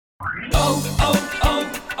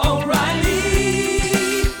O'Reilly.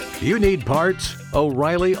 You need parts?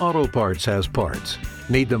 O'Reilly Auto Parts has parts.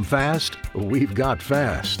 Need them fast? We've got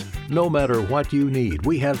fast. No matter what you need,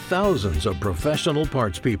 we have thousands of professional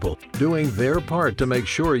parts people doing their part to make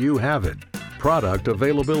sure you have it. Product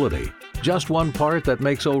availability. Just one part that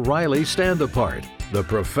makes O'Reilly stand apart. The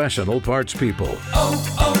professional parts people.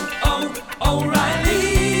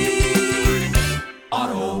 O'Reilly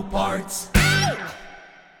Auto Parts.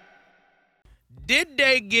 Did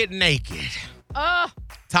they get naked? Top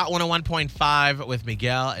 101.5 with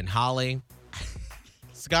Miguel and Holly.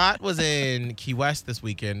 Scott was in Key West this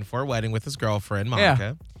weekend for a wedding with his girlfriend,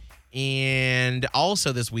 Monica. Yeah. And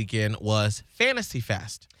also this weekend was Fantasy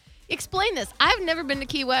Fest. Explain this. I've never been to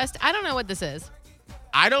Key West. I don't know what this is.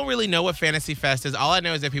 I don't really know what Fantasy Fest is. All I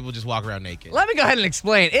know is that people just walk around naked. Let me go ahead and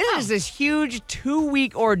explain. It is this huge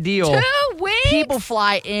 2-week ordeal. 2 weeks? People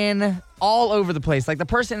fly in all over the place. Like the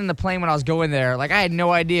person in the plane when I was going there, like I had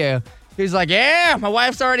no idea. He was like, yeah, my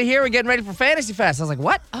wife's already here. We're getting ready for Fantasy Fest. I was like,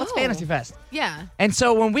 what? What's Fantasy Fest? Yeah. And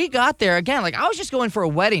so when we got there, again, like I was just going for a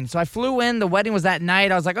wedding. So I flew in. The wedding was that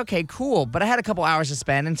night. I was like, okay, cool. But I had a couple hours to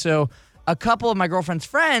spend. And so a couple of my girlfriend's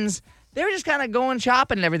friends, they were just kind of going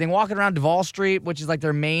shopping and everything, walking around Duval Street, which is like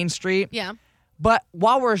their main street. Yeah. But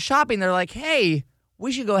while we're shopping, they're like, hey,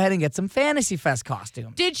 we should go ahead and get some Fantasy Fest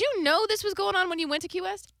costumes. Did you know this was going on when you went to Key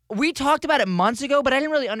West? We talked about it months ago, but I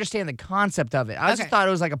didn't really understand the concept of it. I just thought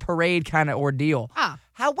it was like a parade kind of ordeal.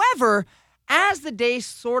 However, as the day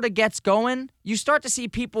sort of gets going, you start to see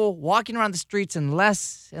people walking around the streets in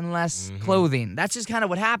less and less clothing. That's just kind of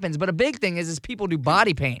what happens. But a big thing is people do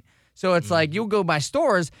body paint. So it's like you'll go by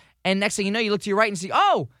stores, and next thing you know, you look to your right and see,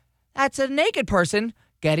 oh, that's a naked person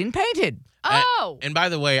getting painted. Oh. And by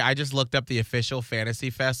the way, I just looked up the official Fantasy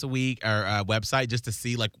Fest website just to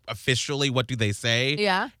see, like, officially what do they say.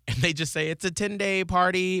 Yeah. And they just say it's a 10-day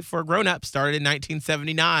party for grown-ups started in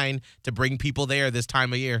 1979 to bring people there this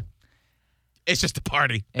time of year. It's just a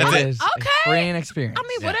party. That's It is Okay. a free experience. I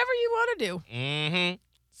mean, whatever you want to do. Mm-hmm.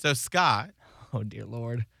 So, Scott. Oh, dear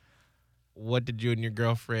Lord. What did you and your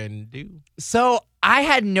girlfriend do? So I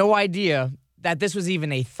had no idea that this was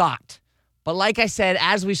even a thought. But like I said,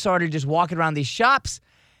 as we started just walking around these shops,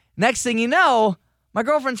 next thing you know, my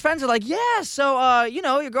girlfriend's friends are like, yeah, so,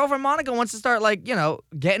 your girlfriend Monica wants to start,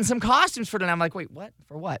 getting some costumes for tonight. I'm like, wait, what?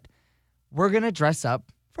 For what? We're going to dress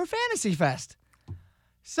up for Fantasy Fest.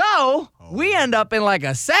 So we end up in, like,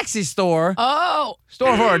 a sexy store. Oh.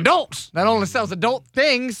 Store for adults that only sells adult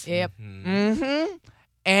things. Yep.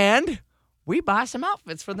 And we buy some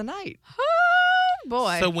outfits for the night.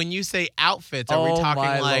 Boy. So when you say outfits, are we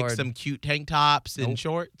talking like some cute tank tops and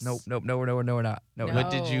shorts? Nope, no, we're not. No.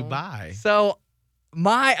 What did you buy? So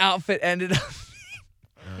my outfit ended up...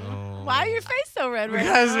 Why are your face so red right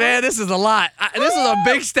Because, now? man, this is a lot. This is a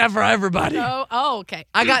big step for everybody. Okay.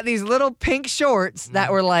 I got these little pink shorts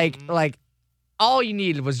that were like all you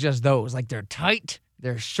needed was just those. Like, they're tight,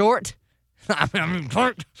 they're short. I mean,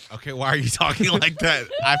 short. Okay, why are you talking like that?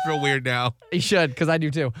 I feel weird now. You should, because I do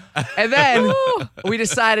too. And then we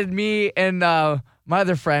decided, me and my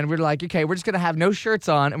other friend, we were like, okay, we're just going to have no shirts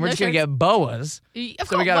on, and we're just going to get boas.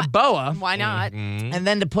 So we got a boa. Why not? And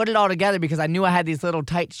then to put it all together, because I knew I had these little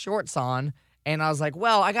tight shorts on, and I was like,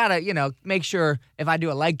 well, I got to, make sure if I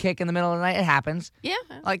do a leg kick in the middle of the night, it happens. Yeah.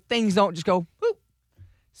 Like, things don't just go, whoop.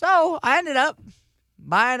 So I ended up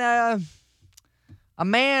buying a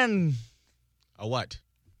man... A what?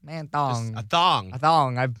 Man thong. Just a thong. A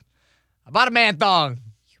thong. I bought a man thong.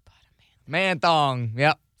 You bought a Man thong.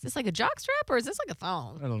 Yep. Is this like a jock strap or is this like a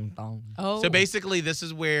thong? A little thong. Oh. So basically, this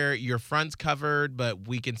is where your front's covered, but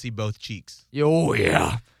we can see both cheeks. Oh,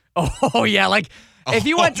 yeah. Oh, yeah. Like, if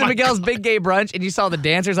you went to Miguel's Big Gay Brunch and you saw the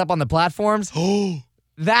dancers up on the platforms,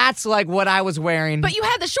 that's like what I was wearing. But you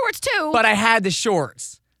had the shorts too. But I had the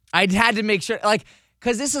shorts. I had to make sure, like,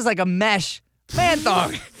 because this is like a mesh man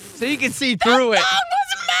thong. So you can see through it. Thong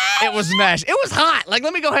was mesh. It was mesh. It was hot. Like,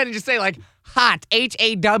 let me go ahead and just say, like, hot.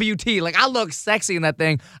 HAWT. Like, I look sexy in that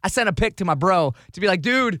thing. I sent a pic to my bro to be like,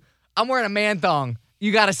 dude, I'm wearing a man thong.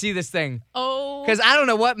 You got to see this thing. Oh. Because I don't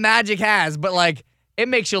know what magic has, but, like, it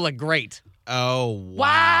makes you look great. Oh,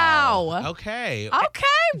 Wow. Okay.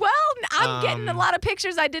 Okay, well, I'm getting a lot of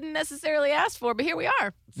pictures I didn't necessarily ask for, but here we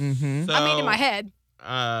are. Mm-hmm. So, I mean, in my head.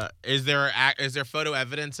 Is there photo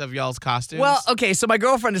evidence of y'all's costumes? Well, okay, so my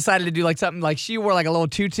girlfriend decided to do, like, something, like, she wore, like, a little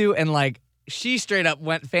tutu, and, like, she straight up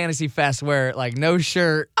went Fantasy Fest where, like, no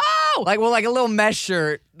shirt. Oh! Like, well, like, a little mesh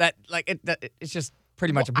shirt that, like, it's just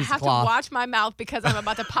pretty much a piece I have of cloth. to watch my mouth because I'm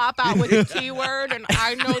about to pop out with a T word, and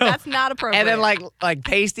I know that's not appropriate. And then like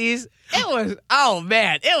pasties. It was, oh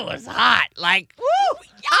man, it was hot. Like, woo!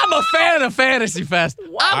 I'm a fan of Fantasy Fest.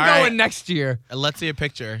 I'm going next year. Let's see a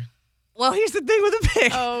picture. Well, here's the thing with the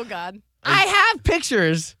pic. Oh, God. I have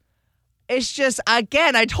pictures. It's just,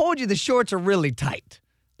 again, I told you the shorts are really tight.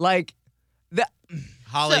 Like,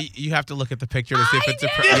 Holly, you have to look at the picture to see if it's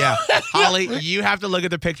appropriate. Yeah, Holly, you have to look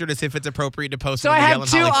at the picture to see if it's appropriate to post. So on I the have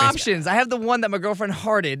Miguel two and Holly options. I have the one that my girlfriend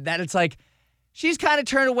hearted, that it's like, she's kind of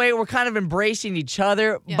turned away. We're kind of embracing each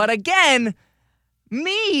other. Yeah. But again,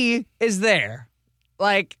 me is there.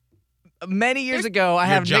 Like, many years ago, I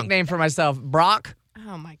have a nickname for myself, Brock.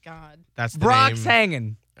 Oh, my God. That's the Brock's name.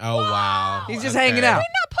 hanging. Oh, wow. He's just hanging out. Why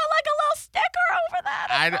not put like a little sticker over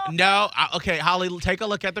that? Okay, Holly, take a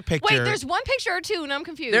look at the picture. Wait, there's one picture or two, and I'm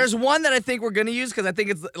confused. There's one that I think we're going to use because I think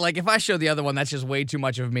it's like if I show the other one, that's just way too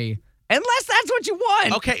much of me. Unless that's what you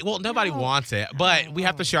want. Okay, well, nobody wants it, but we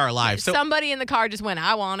have to share our lives. So somebody in the car just went,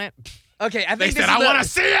 I want it. Okay, I they think said, I want to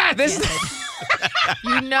see it.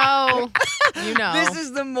 You know. This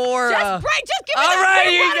is the more. Just give me all right,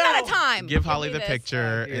 one you at a time. Give Holly the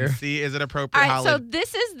picture and see, is it appropriate, All right, Holly? so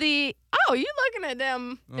this is the. Oh, you looking at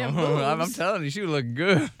them boobs. I'm telling you, she would look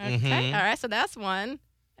good. Okay, all right, so that's one.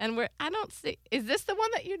 And I don't see. Is this the one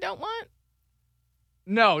that you don't want?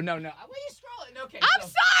 No. Why are you scrolling? Okay. I'm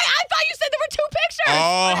sorry. I thought you said there were two pictures.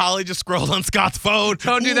 Oh, Holly just scrolled on Scott's phone.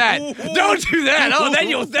 Don't do that. Don't do that. Oh, then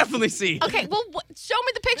you'll definitely see. Okay, well, show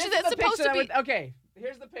me the picture that's supposed to be. Okay,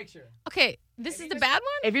 here's the picture. Okay, this is the bad one?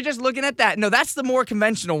 If you're just looking at that, no, that's the more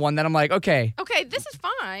conventional one that I'm like, okay. Okay, this is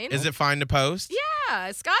fine. Is it fine to post?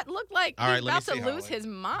 Yeah, Scott looked like All he's right, let me about to see, lose Holly. his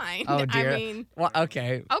mind. Oh, dear. I mean, well,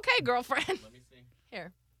 okay. Okay, girlfriend. Let me see.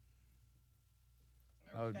 Here.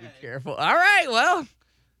 Oh, be careful. All right, well.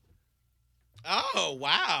 Oh,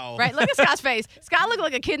 wow. Right, look at Scott's face. Scott looked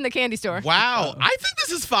like a kid in the candy store. Wow. I think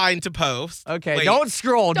this is fine to post. Okay, Wait. don't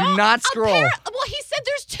scroll. Do not scroll. Well, he said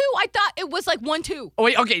there's two. I thought it was like 1, 2. Oh,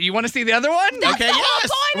 wait, okay, do you want to see the other one? That's Okay, the whole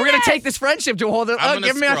yes. point We're of going to this. take this friendship to a whole other. I'm Oh, gonna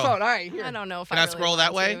give me my scroll. phone. All right, here. I don't know if Can I I really scroll want that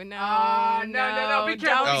to. way? No, be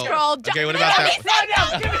careful. Don't Oh, scroll. okay, what about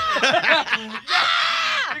that?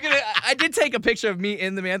 I did take a picture of me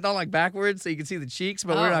in the marathon, like backwards, so you can see the cheeks,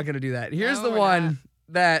 but we're Oh. not going to do that. Here's No, the we're one not.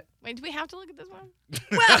 that, Wait, do we have to look at this one?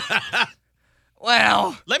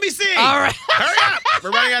 well. Let me see. All right. Hurry up.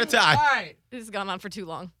 We're running out of time. All right. This has gone on for too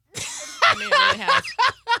long. I mean, it really has.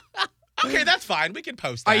 Okay, that's fine. We can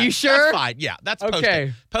post that. Are you sure? That's fine. Yeah, that's posted.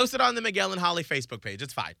 Okay. Post it on the Miguel and Holly Facebook page.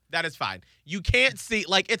 It's fine. That is fine. You can't see,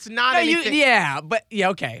 like, it's not No, anything.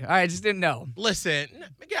 okay. All right, I just didn't know. Listen,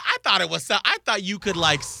 Miguel, I thought it was, I thought you could,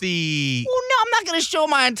 like, see. Well, no, I'm not going to show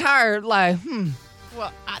my entire, like,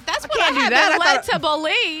 Well, that's what can't I do had that. been I led thought- to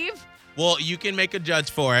believe. Well, you can make a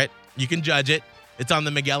judge for it. You can judge it. It's on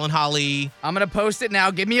the Miguel and Holly I'm going to post it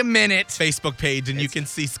now. Give me a minute. Facebook page, and you can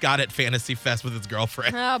see Scott at Fantasy Fest with his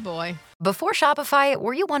girlfriend. Oh, boy. Before Shopify,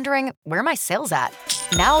 were you wondering, where are my sales at?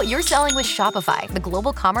 Now you're selling with Shopify, the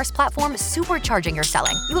global commerce platform supercharging your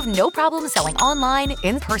selling. You have no problem selling online,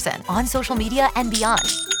 in person, on social media, and beyond.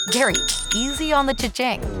 Gary, easy on the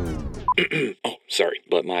cha-ching. Oh, sorry,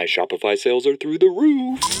 but my Shopify sales are through the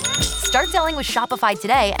roof. Start selling with Shopify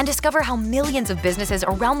today and discover how millions of businesses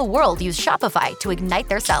around the world use Shopify to ignite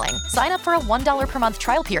their selling. Sign up for a $1 per month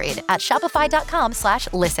trial period at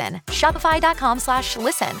shopify.com/listen.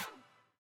 Shopify.com/listen.